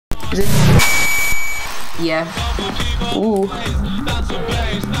Is it? Yeah. Ooh.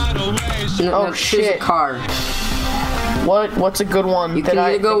 No, shit. Choose a car. What's a good one? You can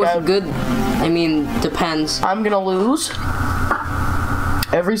either go with good. I mean, depends. I'm gonna lose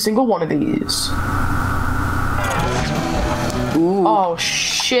every single one of these. Ooh. Oh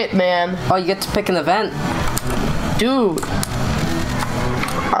shit, man. Oh, you get to pick an event. Dude.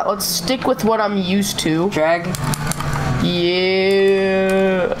 Let's stick with what I'm used to. Drag.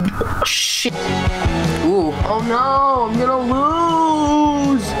 Yeah. Shit. Ooh. Oh no, I'm gonna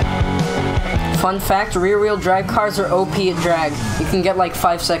lose. Fun fact, rear-wheel drive cars are OP at drag. You can get like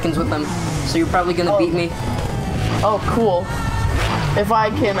 5 seconds with them. So you're probably gonna beat me. Oh, cool. If I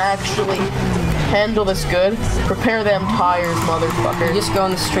can actually handle this good, prepare them tires, motherfucker. You just go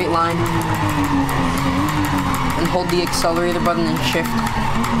in the straight line. And hold the accelerator button and shift.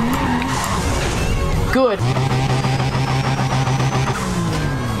 Good.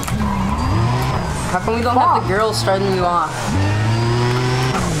 How come we don't have the girls starting you off?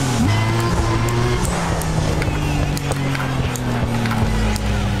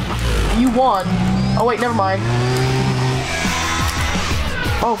 You won. Oh wait, never mind.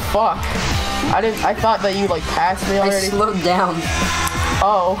 Oh fuck. I thought that you like passed me already. I slowed down.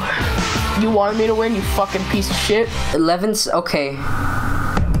 Oh. You wanted me to win, you fucking piece of shit. 11's okay.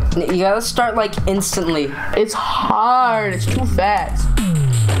 You gotta start like instantly. It's hard. It's too fast.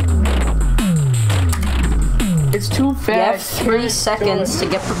 It's too fast. You have 3 seconds to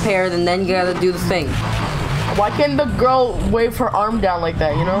get prepared, and then you gotta do the thing. Why can't the girl wave her arm down like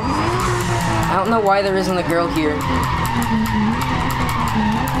that, you know? I don't know why there isn't a girl here.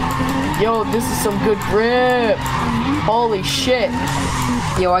 Yo, this is some good grip. Holy shit.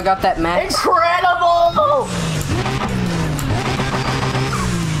 Yo, I got that max. Incredible!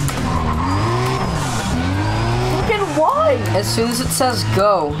 Fucking why? As soon as it says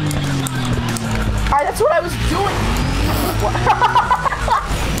go. That's what I was doing.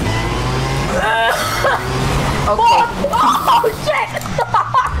 Okay. Oh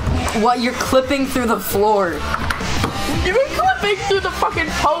shit! What, you're clipping through the floor? You've been clipping through the fucking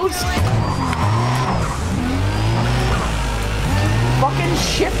post. Fucking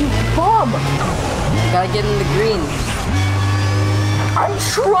shit, you bum. Gotta get in the green. I'm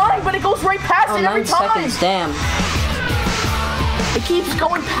trying, but it goes right past it every 9 time. seconds, damn. It keeps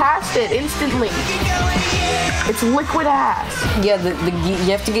going past it instantly. It's liquid ass. Yeah,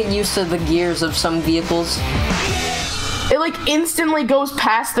 you have to get used to the gears of some vehicles. It like instantly goes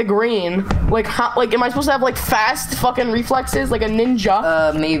past the green. Like, am I supposed to have like fast fucking reflexes, like a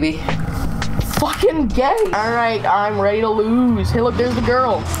ninja? Maybe. Fucking gay. All right, I'm ready to lose. Hey, look, there's the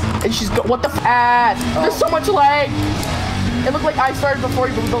girl, and she's what the ass? Oh. There's so much lag. It looked like I started before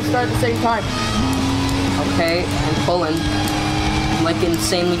you, but we both started at the same time. Okay, I'm pulling. Like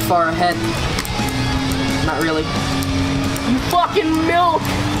insanely far ahead. Not really. You fucking milk.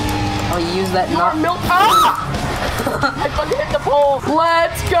 Oh, you use that not milk. Ah! I fucking hit the pole.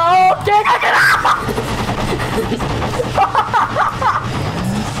 Let's go. Giga, get up!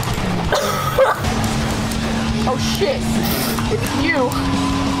 Oh shit. It's you.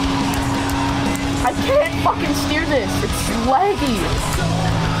 I can't fucking steer this. It's laggy.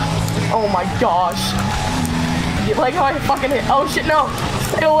 Oh my gosh. You like how I fucking hit? Oh shit, no.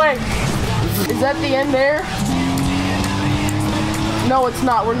 Stay away. Is that the end there? No, it's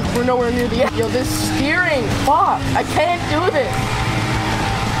not. We're nowhere near the end. Yo, this steering. Fuck. I can't do this.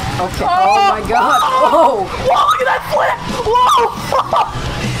 Okay. Oh my god. Whoa. Whoa, look at that flip. Whoa.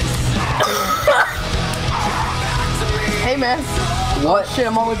 Hey, man. What? Shit,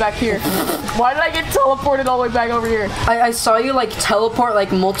 I'm all the way back here. Why did I get teleported all the way back over here? I saw you like teleport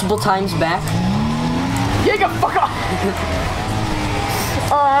like multiple times back. Giga, fuck off!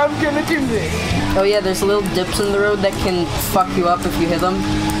 I'm gonna do this. Oh yeah, there's little dips in the road that can fuck you up if you hit them.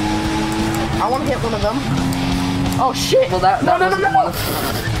 I want to hit one of them. Oh shit! Well, that no. one.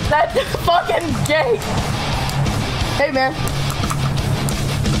 That's fucking gay. Hey man,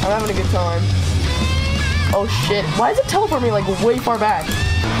 I'm having a good time. Oh shit! Why does it teleport me like way far back?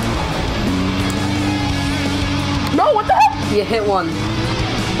 No, what the heck? You hit one.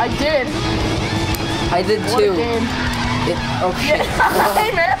 I did. I did What too. a game. Oh shit.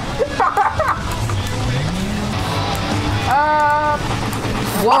 Hey man.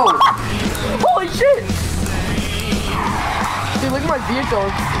 Whoa. Holy shit. Dude, look at my vehicle.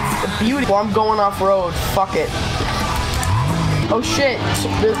 It's a beauty. Well, I'm going off road. Fuck it. Oh shit.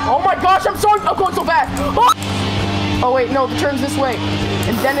 Oh my gosh, I'm going so fast. Oh wait, no, the turn's this way.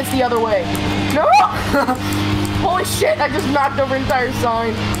 And then it's the other way. No. Holy shit, I just knocked over an entire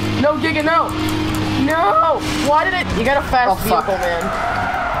sign. No, Giga, no. No! Why did it? You got a fast vehicle, man.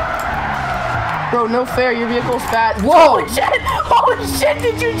 Bro, no fair. Your vehicle's fat. Whoa! Holy shit! Holy shit!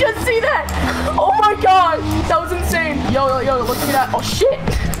 Did you just see that? Oh my god! That was insane. Yo, look at that. Oh shit!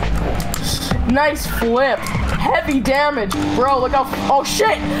 Nice flip. Heavy damage. Bro, look how. Oh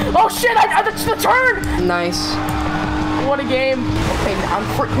shit! Oh shit! That's the turn! Nice. What a game. Okay, I'm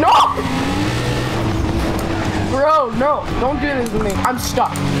free. No! Bro, no. Don't do this to me. I'm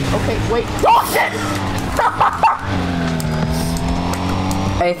stuck. Okay, wait. Oh shit!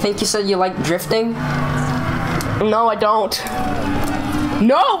 I think you said you like drifting? No, I don't.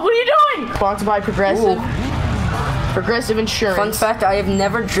 No, what are you doing? Sponsored by Progressive. Ooh. Progressive Insurance. Fun fact, I have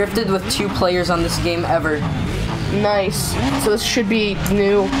never drifted with 2 players on this game ever. Nice. So this should be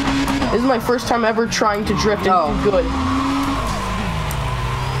new. This is my first time ever trying to drift and do good.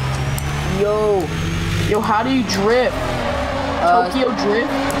 Yo, how do you drift? Tokyo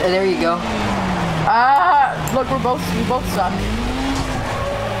drift? There you go. Look, we both suck.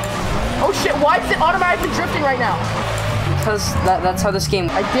 Oh shit, why is it automatically drifting right now? Because that's how this game.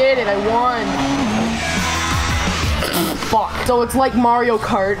 I did it, I won. Fuck. So it's like Mario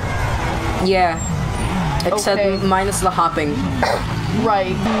Kart. Yeah. Except minus the hopping.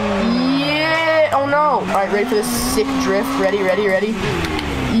 Right. Yeah. Oh no. Alright, ready for this sick drift. Ready.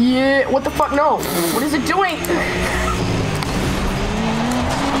 Yeah. What the fuck? No. What is it doing?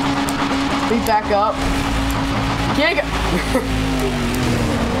 We back up. Giga.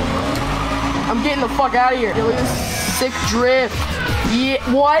 I'm getting the fuck out of here. Look at this sick drift. Yeah,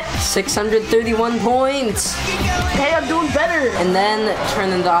 what? 631 points. Hey, I'm doing better. And then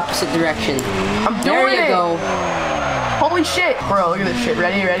turn in the opposite direction. I'm doing there you it. go. Holy shit. Bro, look at this shit.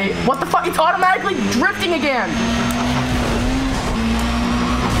 Ready? What the fuck? It's automatically drifting again.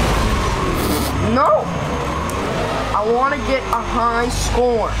 No. I want to get a high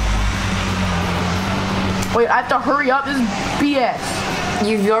score. Wait, I have to hurry up. This is BS.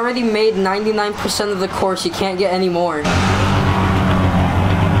 You've already made 99% of the course. You can't get any more.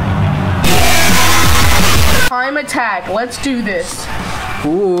 Time attack. Let's do this.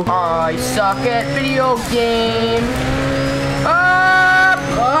 Ooh. I suck at video game.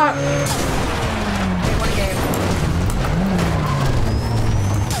 What a game.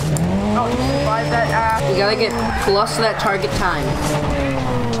 Oh, you survived that ass. You gotta get plus that target time.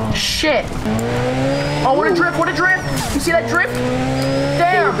 Shit. Oh, what a drift. You see that drift?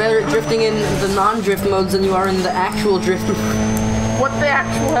 Damn. You're better at drifting in the non-drift modes than you are in the actual drift. What the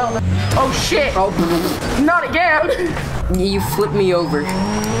actual hell? Oh shit. Oh. Not again. You flipped me over.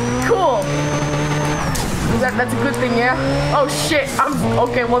 Cool. That's a good thing, yeah? Oh shit.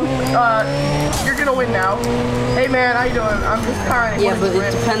 Okay, well, you're gonna win now. Hey man, how you doing? I'm just kinda. Yeah, but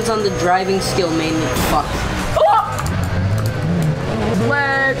it depends on the driving skill mainly. Fuck. Oh!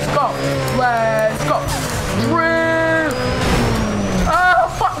 Let's go. Drift. Oh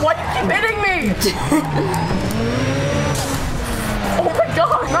fuck, why do you keep hitting me? Oh my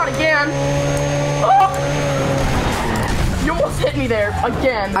god, not again. Oh! You almost hit me there,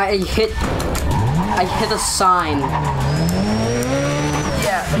 again. I hit a sign.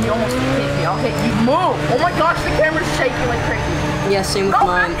 Yeah, but you almost hit me. I'll hit you. Move! Oh my gosh, the camera's shaking like crazy. Yeah, same with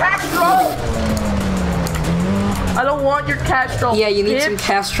mine. Castrol! I don't want your Castrol. Yeah, you need some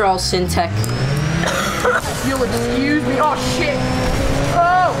Castrol Syntec. You'll excuse me. Oh shit!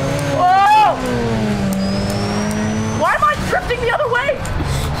 Oh! Why am I drifting the other way?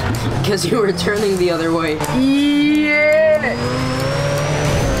 Because you were turning the other way. Yeah!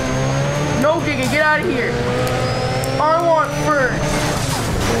 No, Giga, get out of here. I want first.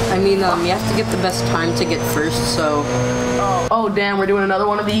 I mean, you have to get the best time to get first, so... Oh, damn, we're doing another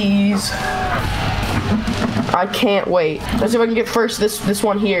one of these. I can't wait. Let's see if I can get first this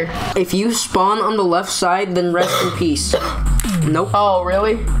one here. If you spawn on the left side, then rest in peace. Nope. Oh,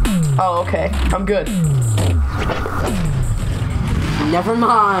 really? Oh, okay. I'm good. Never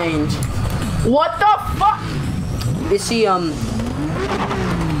mind. What the fuck? You see,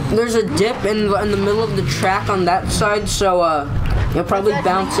 there's a dip in the middle of the track on that side, so, you'll probably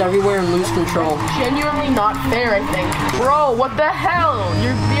bounce everywhere and lose control. Genuinely not fair, I think. Bro, what the hell?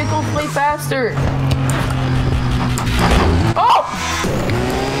 Your vehicle's way faster. Oh!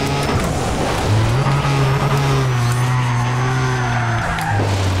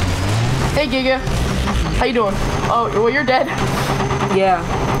 Hey, Giga. How you doing? Oh, well, you're dead. Yeah,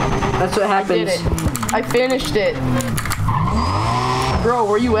 that's what happens. I did it. I finished it. Bro,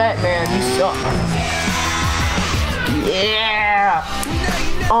 where you at, man? You suck. Yeah!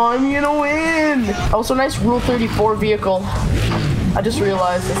 I'm gonna win! Also, nice Rule 34 vehicle. I just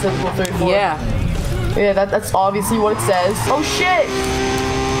realized it says Rule 34. Yeah. Yeah, that's obviously what it says. Oh shit!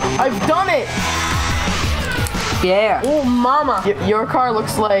 I've done it! Yeah. Oh, mama. Your car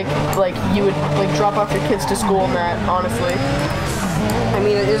looks like you would like drop off your kids to school in that, honestly. I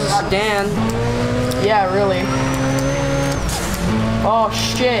mean, it is a sedan. Yeah, really. Oh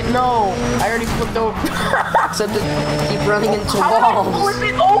shit, no. I already flipped over. Except to keep running into How did I walls. flip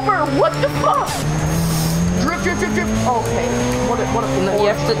it over? What the fuck? Drift, drift, drift, drift. Okay. What a No, you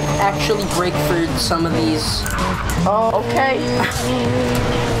have to actually brake for some of these. Oh, okay.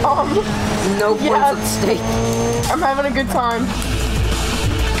 No points yeah. at stake. I'm having a good time.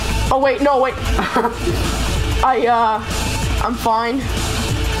 Oh wait, no, wait. I'm fine.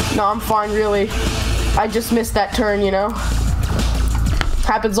 No, I'm fine, really. I just missed that turn, you know?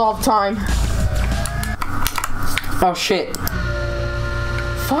 Happens all the time. Oh shit.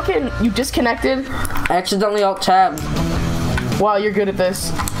 Fucking, you disconnected? I accidentally alt-tabbed. Wow, you're good at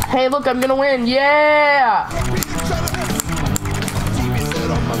this. Hey, look, I'm gonna win. Yeah!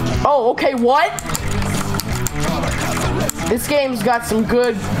 Oh, okay, what? This game's got some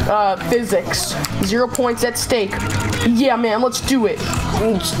good physics. 0 points at stake. Yeah, man, let's do it.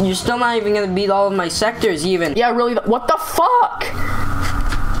 You're still not even gonna beat all of my sectors, even. Yeah, really, what the fuck?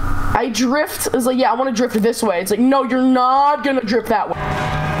 I drift. It's like, yeah, I want to drift this way. It's like, no, you're not gonna drift that way.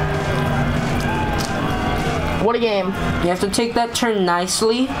 What a game. You have to take that turn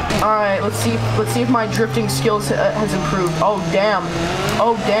nicely. All right, let's see if my drifting skills has improved. Oh damn.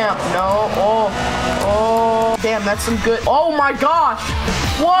 Oh damn. No. Oh. Damn, that's some good. Oh my gosh.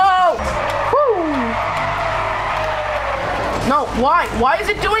 Whoa. Woo. No. Why? Why is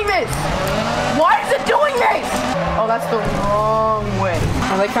it doing this? Why is it doing this? Oh, that's the wrong way.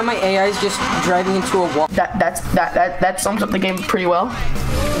 I like how my AI is just driving into a wall. That sums up the game pretty well.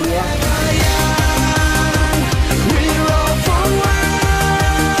 Yeah.